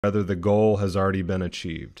whether the goal has already been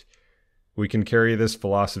achieved. We can carry this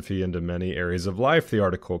philosophy into many areas of life, the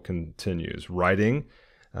article continues. Writing,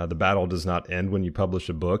 the battle does not end when you publish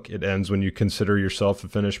a book. It ends when you consider yourself a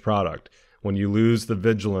finished product, when you lose the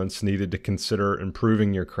vigilance needed to consider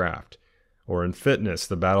improving your craft. Or in fitness,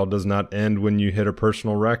 the battle does not end when you hit a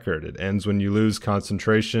personal record. It ends when you lose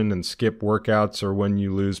concentration and skip workouts, or when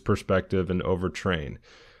you lose perspective and overtrain.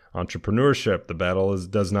 Entrepreneurship, the battle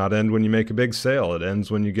does not end when you make a big sale. It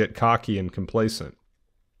ends when you get cocky and complacent.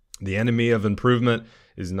 The enemy of improvement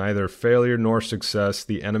is neither failure nor success.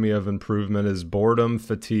 The enemy of improvement is boredom,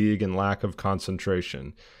 fatigue, and lack of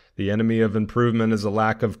concentration. The enemy of improvement is a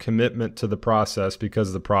lack of commitment to the process,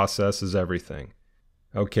 because the process is everything.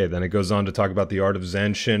 Okay, then it goes on to talk about the art of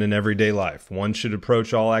Zanshin in everyday life. One should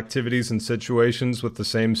approach all activities and situations with the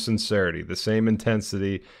same sincerity, the same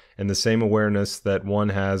intensity, and the same awareness that one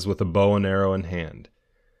has with a bow and arrow in hand.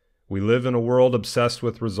 We live in a world obsessed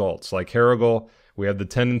with results. Like Herogel, we have the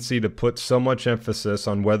tendency to put so much emphasis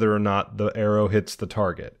on whether or not the arrow hits the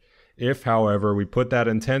target. If, however, we put that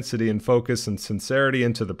intensity and focus and sincerity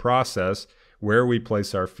into the process, where we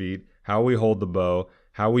place our feet, how we hold the bow,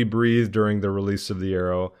 how we breathe during the release of the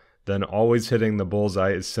arrow, then always hitting the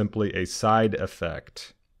bullseye is simply a side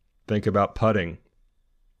effect. Think about putting.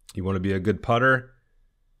 You want to be a good putter?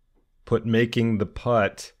 Put making the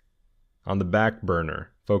putt on the back burner.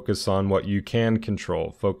 Focus on what you can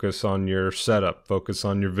control. Focus on your setup. Focus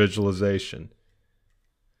on your visualization.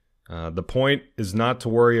 The point is not to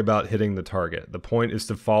worry about hitting the target. The point is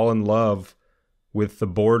to fall in love with the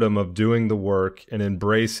boredom of doing the work and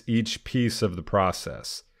embrace each piece of the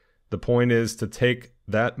process. The point is to take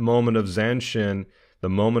that moment of Zanshin, the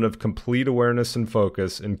moment of complete awareness and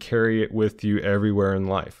focus, and carry it with you everywhere in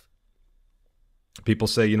life. People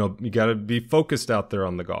say, you got to be focused out there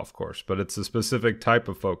on the golf course, but it's a specific type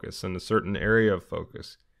of focus and a certain area of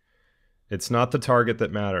focus. It's not the target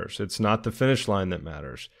that matters. It's not the finish line that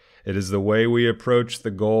matters. It is the way we approach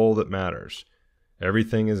the goal that matters.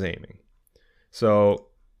 Everything is aiming. So,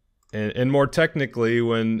 and more technically,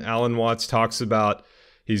 when Alan Watts talks about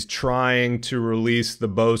he's trying to release the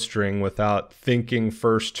bowstring without thinking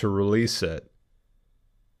first to release it,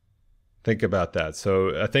 think about that.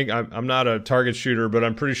 So I think I'm not a target shooter, but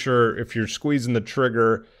I'm pretty sure if you're squeezing the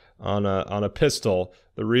trigger on a pistol,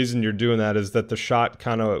 the reason you're doing that is that the shot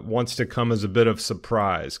kind of wants to come as a bit of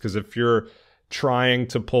surprise. Because if you're trying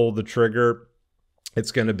to pull the trigger,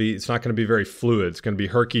 it's not going to be very fluid. It's going to be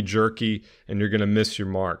herky-jerky, and you're going to miss your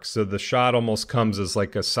mark. So the shot almost comes as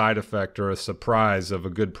like a side effect or a surprise of a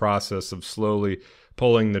good process of slowly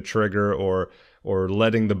pulling the trigger or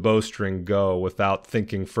letting the bowstring go without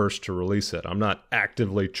thinking first to release it. I'm not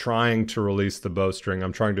actively trying to release the bowstring.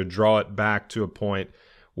 I'm trying to draw it back to a point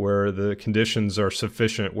where the conditions are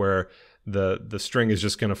sufficient where the string is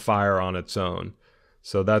just going to fire on its own.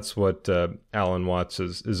 So that's what Alan Watts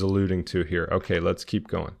is alluding to here. Okay, let's keep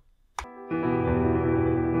going.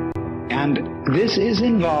 And this is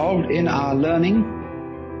involved in our learning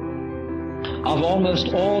of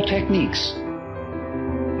almost all techniques,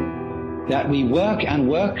 that we work and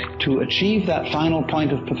work to achieve that final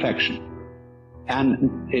point of perfection.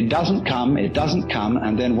 And it doesn't come,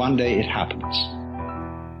 and then one day it happens.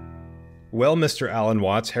 Well, Mr. Alan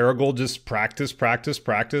Watts, Herogel just practice.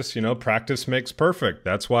 Practice makes perfect.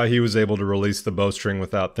 That's why he was able to release the bowstring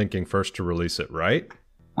without thinking first to release it, right?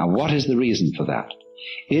 Now, what is the reason for that?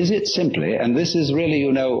 Is it simply, and this is really,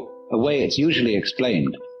 a way it's usually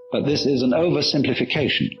explained, but this is an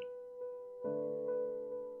oversimplification.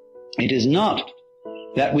 It is not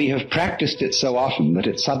that we have practiced it so often that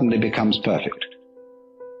it suddenly becomes perfect.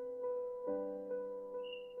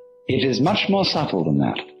 It is much more subtle than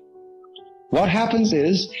that. What happens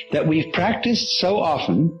is that we've practiced so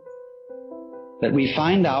often that we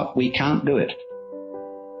find out we can't do it.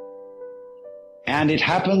 And it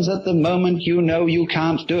happens at the moment you know you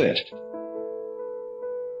can't do it.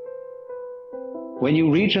 When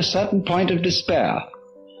you reach a certain point of despair,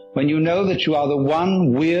 when you know that you are the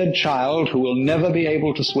one weird child who will never be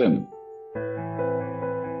able to swim,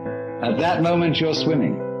 at that moment you're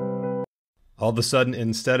swimming. All of a sudden,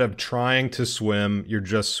 instead of trying to swim, you're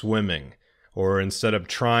just swimming. Or instead of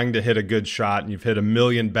trying to hit a good shot and you've hit a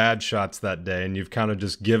million bad shots that day and you've kind of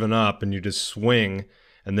just given up and you just swing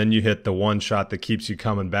and then you hit the one shot that keeps you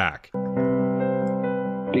coming back.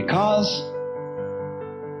 Because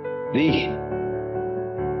the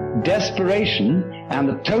desperation and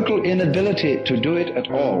the total inability to do it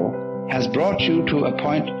at all has brought you to a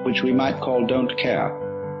point which we might call don't care.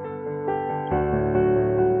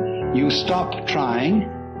 You stop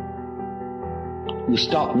trying. You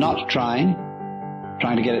stop not trying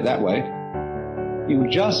to get it that way. You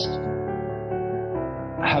just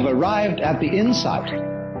have arrived at the insight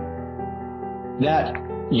that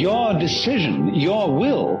your decision, your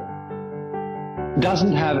will,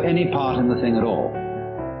 doesn't have any part in the thing at all.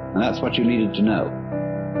 And that's what you needed to know.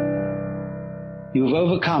 You've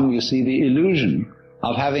overcome, you see, the illusion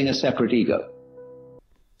of having a separate ego.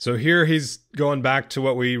 So here he's going back to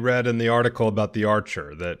what we read in the article about the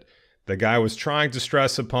archer, that the guy was trying to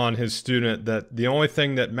stress upon his student that the only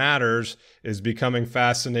thing that matters is becoming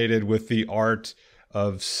fascinated with the art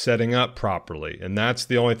of setting up properly. And that's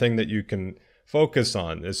the only thing that you can focus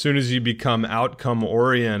on. As soon as you become outcome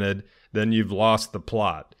oriented, then you've lost the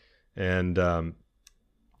plot. And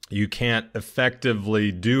you can't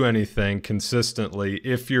effectively do anything consistently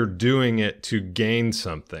if you're doing it to gain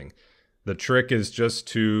something. The trick is just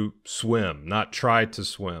to swim, not try to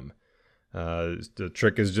swim. The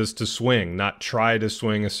trick is just to swing, not try to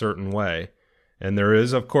swing a certain way. And there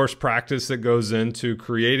is, of course, practice that goes into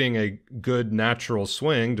creating a good natural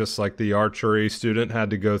swing, just like the archery student had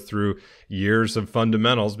to go through years of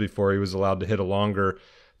fundamentals before he was allowed to hit a longer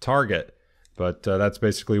target. But that's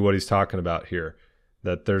basically what he's talking about here,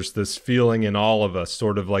 that there's this feeling in all of us,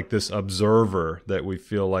 sort of like this observer that we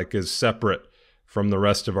feel like is separate from the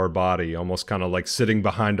rest of our body, almost kind of like sitting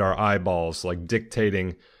behind our eyeballs, like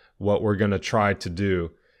dictating what we're going to try to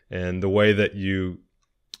do. And the way that you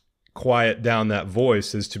quiet down that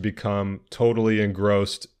voice is to become totally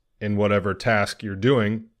engrossed in whatever task you're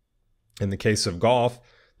doing. In the case of golf,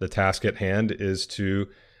 the task at hand is to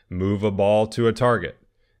move a ball to a target.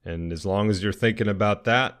 And as long as you're thinking about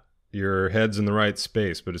that, your head's in the right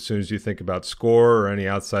space. But as soon as you think about score or any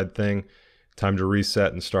outside thing, time to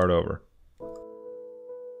reset and start over.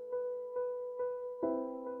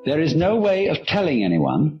 There is no way of telling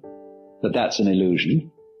anyone that that's an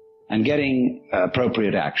illusion and getting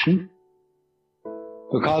appropriate action,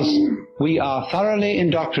 because we are thoroughly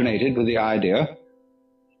indoctrinated with the idea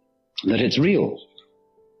that it's real.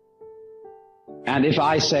 And if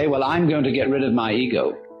I say, well, I'm going to get rid of my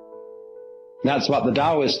ego, that's what the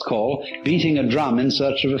Taoists call beating a drum in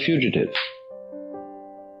search of a fugitive.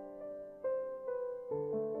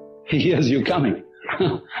 He hears you coming.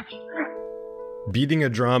 Beating a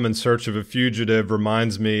drum in search of a fugitive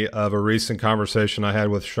reminds me of a recent conversation I had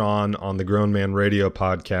with Sean on the Grown Man Radio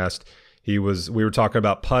podcast. We were talking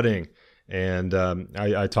about putting, and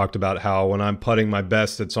I talked about how when I'm putting my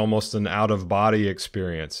best, it's almost an out-of-body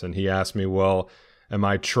experience. And he asked me, well, am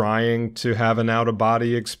I trying to have an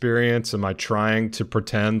out-of-body experience? Am I trying to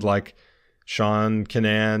pretend like Sean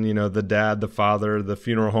Kinnan, the dad, the father, the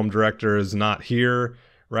funeral home director, is not here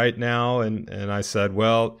right now? And I said,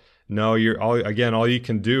 well, no, all you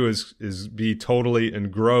can do is be totally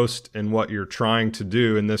engrossed in what you're trying to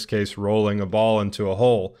do, in this case, rolling a ball into a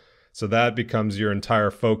hole. So that becomes your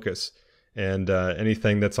entire focus. And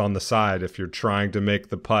anything that's on the side, if you're trying to make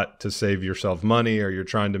the putt to save yourself money, or you're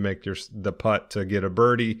trying to make the putt to get a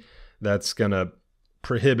birdie, that's going to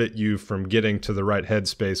prohibit you from getting to the right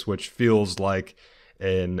headspace, which feels like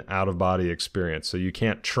an out-of-body experience. So you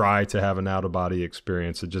can't try to have an out-of-body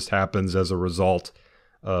experience. It just happens as a result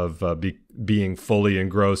of being fully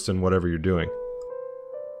engrossed in whatever you're doing.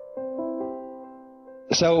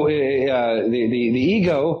 So the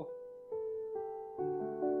ego,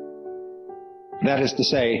 that is to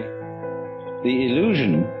say, the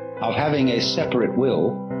illusion of having a separate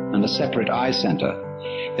will and a separate eye center,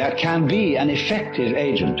 that can be an effective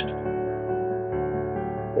agent,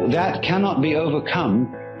 that cannot be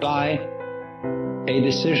overcome by a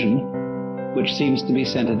decision which seems to be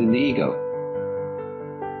centered in the ego.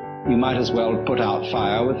 You might as well put out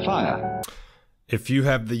fire with fire. If you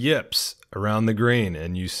have the yips around the green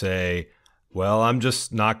and you say, well, I'm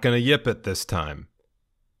just not going to yip it this time,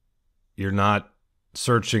 you're not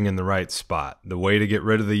searching in the right spot. The way to get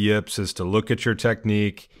rid of the yips is to look at your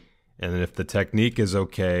technique, and if the technique is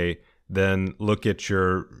okay, then look at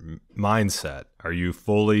your mindset. Are you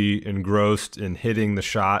fully engrossed in hitting the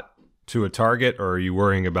shot to a target, or are you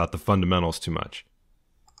worrying about the fundamentals too much?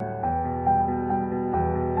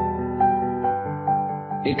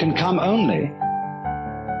 It can come only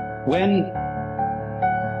when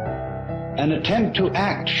an attempt to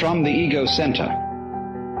act from the ego center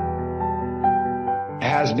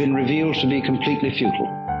has been revealed to be completely futile.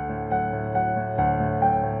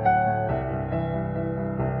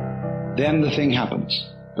 Then the thing happens,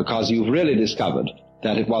 because you've really discovered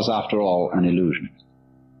that it was, after all, an illusion.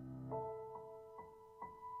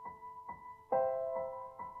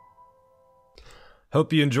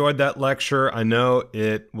 Hope you enjoyed that lecture. I know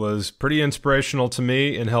it was pretty inspirational to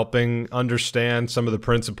me in helping understand some of the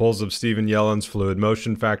principles of Stephen Yellen's Fluid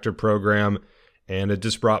Motion Factor program, and it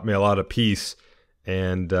just brought me a lot of peace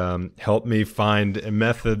and help me find a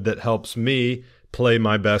method that helps me play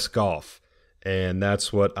my best golf. And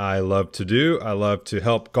that's what I love to do. I love to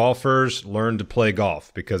help golfers learn to play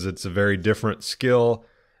golf because it's a very different skill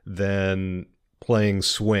than playing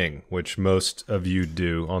swing, which most of you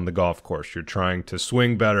do on the golf course. You're trying to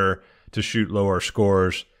swing better, to shoot lower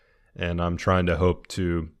scores, and I'm hoping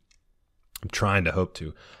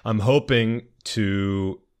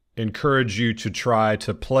to encourage you to try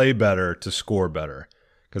to play better, to score better,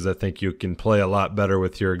 because I think you can play a lot better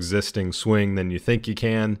with your existing swing than you think you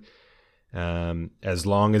can. As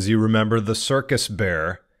long as you remember the circus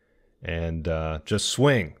bear and just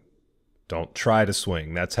swing. Don't try to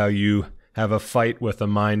swing. That's how you have a fight with a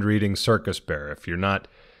mind-reading circus bear. If you're not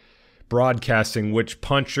broadcasting which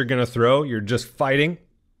punch you're going to throw, you're just fighting.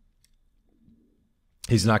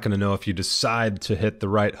 He's not going to know if you decide to hit the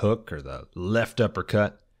right hook or the left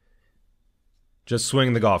uppercut. Just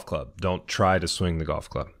swing the golf club. Don't try to swing the golf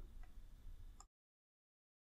club.